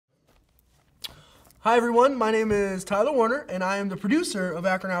Hi everyone, my name is Tyler Warner and I am the producer of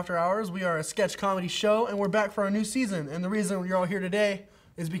Akron After Hours. We are a sketch comedy show and we're back for our new season. And the reason you're all here today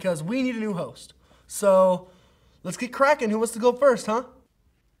is because we need a new host. So let's get cracking. Who wants to go first, huh?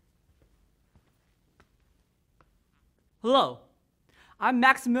 Hello, I'm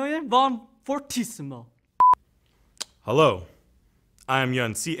Maximilian von Fortissimo. Hello, I am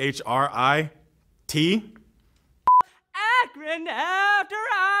Yun, C-H-R-I-T. Akron After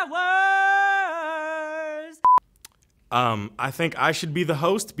Hours. I think I should be the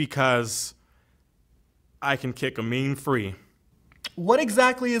host because I can kick a mean free. What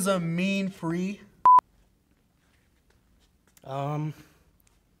exactly is a mean free?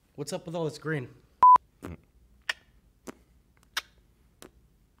 What's up with all this green?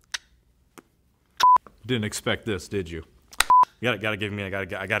 Didn't expect this, did you? You gotta give me. I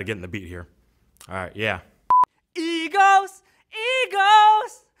gotta get in the beat here. All right, yeah. Eagles,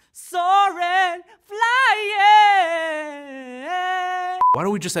 eagles, soaring, flying. Why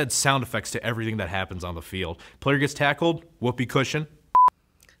don't we just add sound effects to everything that happens on the field? Player gets tackled, whoopee cushion.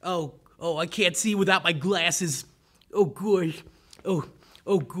 Oh, I can't see without my glasses. Oh, good. Oh,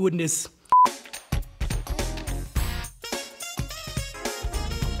 goodness.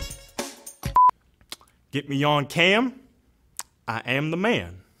 Get me on cam. I am the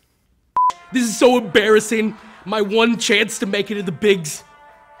man. This is so embarrassing. My one chance to make it in the bigs.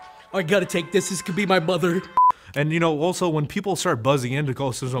 I gotta take this. This could be my mother. And you know, also when people start buzzing in to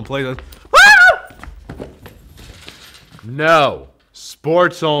go to some play, No,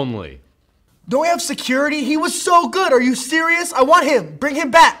 sports only. Don't we have security? He was so good. Are you serious? I want him. Bring him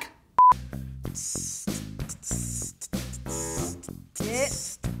back.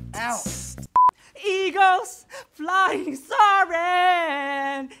 Get out. Eagles, flying,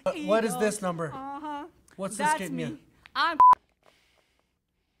 soaring. What is this number? What's this That's getting me. you? I'm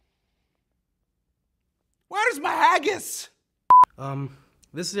Where's my haggis?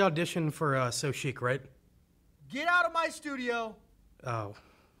 This is the audition for So Chic, right? Get out of my studio. Oh.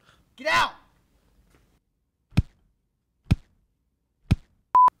 Get out.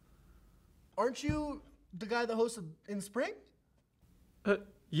 Aren't you the guy that hosted in spring?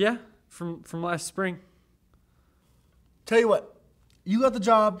 Yeah, from last spring. Tell you what, you got the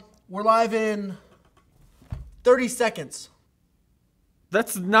job. We're live in 30 seconds.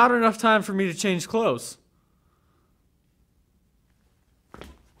 That's not enough time for me to change clothes.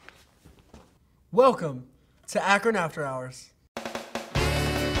 Welcome to Akron After Hours.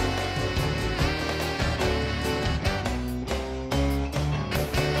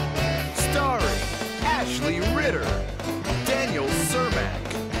 Starring Ashley Ritter, Daniel Cermak,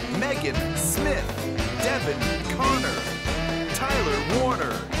 Megan Smith, Devin Connor, Tyler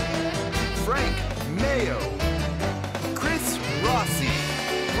Warner, Frank Mayo, Chris Rossi,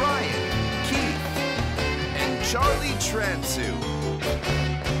 Brian Keith, and Charlie Transu.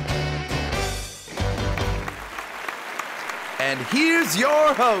 And here's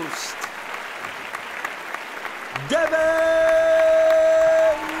your host, Devin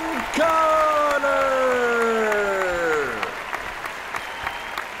Connor.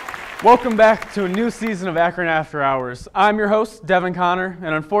 Welcome back to a new season of Akron After Hours. I'm your host, Devin Connor,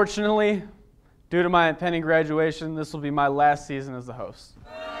 and unfortunately, due to my impending graduation, this will be my last season as the host.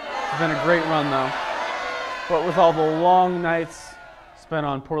 It's been a great run though, but with all the long nights spent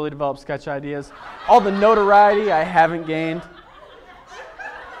on poorly developed sketch ideas, all the notoriety I haven't gained,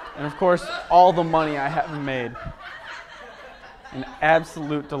 and of course, all the money I haven't made. An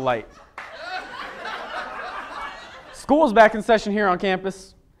absolute delight. School is back in session here on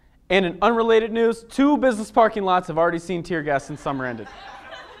campus, and in unrelated news, 2 business parking lots have already seen tear gas since summer ended.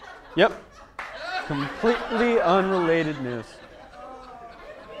 Yep, completely unrelated news.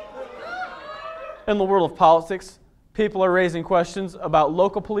 In the world of politics, people are raising questions about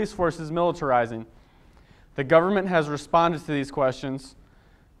local police forces militarizing. The government has responded to these questions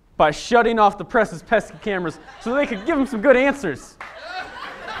by shutting off the press's pesky cameras so they could give them some good answers.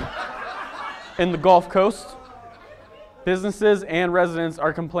 In the Gulf Coast, businesses and residents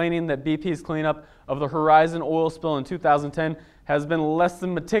are complaining that BP's cleanup of the Horizon oil spill in 2010 has been less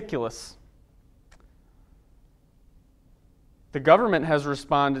than meticulous. The government has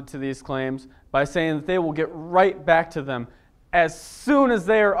responded to these claims by saying that they will get right back to them as soon as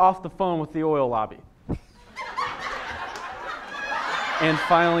they are off the phone with the oil lobby. And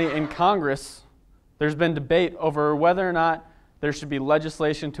finally, in Congress, there's been debate over whether or not there should be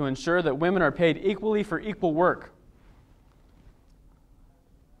legislation to ensure that women are paid equally for equal work.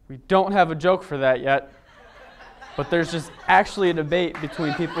 We don't have a joke for that yet, but there's just actually a debate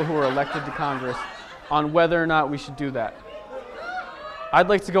between people who are elected to Congress on whether or not we should do that. I'd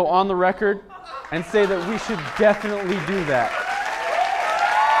like to go on the record and say that we should definitely do that.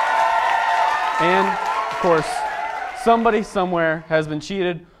 And, of course, somebody somewhere has been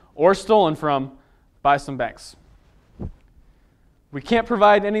cheated or stolen from by some banks. We can't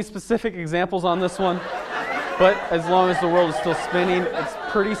provide any specific examples on this one, but as long as the world is still spinning, it's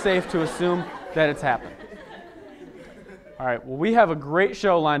pretty safe to assume that it's happened. All right, well, we have a great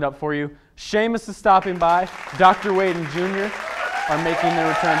show lined up for you. Seamus is stopping by. Dr. Wade and Jr. are making their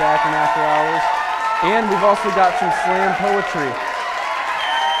return to Akron After Hours. And we've also got some slam poetry.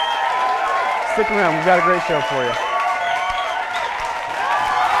 Stick around, we've got a great show for you.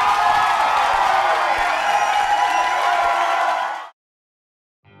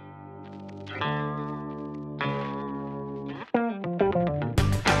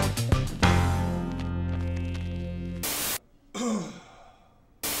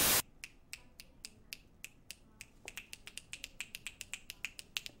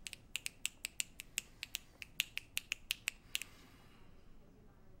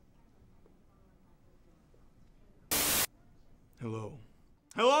 Hello.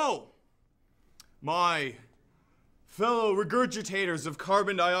 Hello! My fellow regurgitators of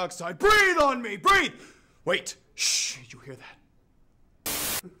carbon dioxide. Breathe on me! Breathe! Wait. Shh. Did you hear that?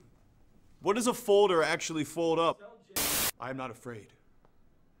 What does a folder actually fold up? I'm not afraid.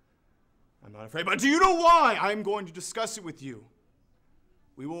 I'm not afraid. But do you know why? I'm going to discuss it with you.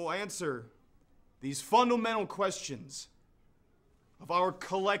 We will answer these fundamental questions of our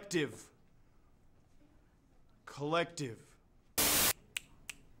collective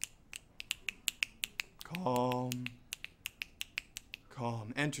calm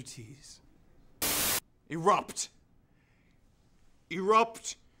entities. Erupt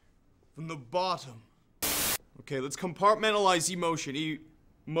from the bottom. Okay, let's compartmentalize emotion.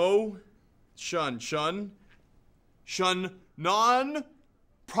 Shun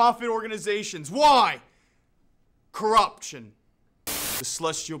non-profit organizations. Why? Corruption. The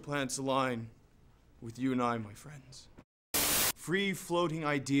celestial planets align with you and I, my friends. Free-floating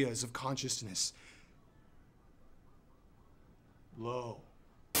ideas of consciousness. Low.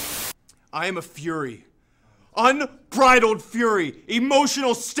 I am a fury. Unbridled fury.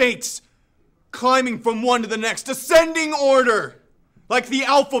 Emotional states. Climbing from one to the next. Ascending order. Like the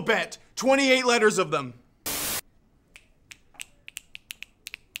alphabet. 28 letters of them.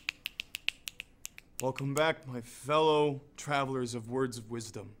 Welcome back, my fellow travelers of words of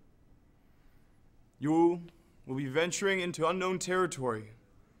wisdom. You will be venturing into unknown territory,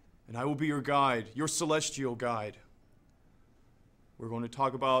 and I will be your guide, your celestial guide. We're going to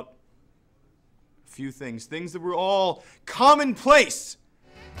talk about a few things that were all commonplace,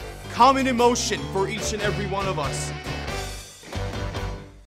 common emotion for each and every one of us.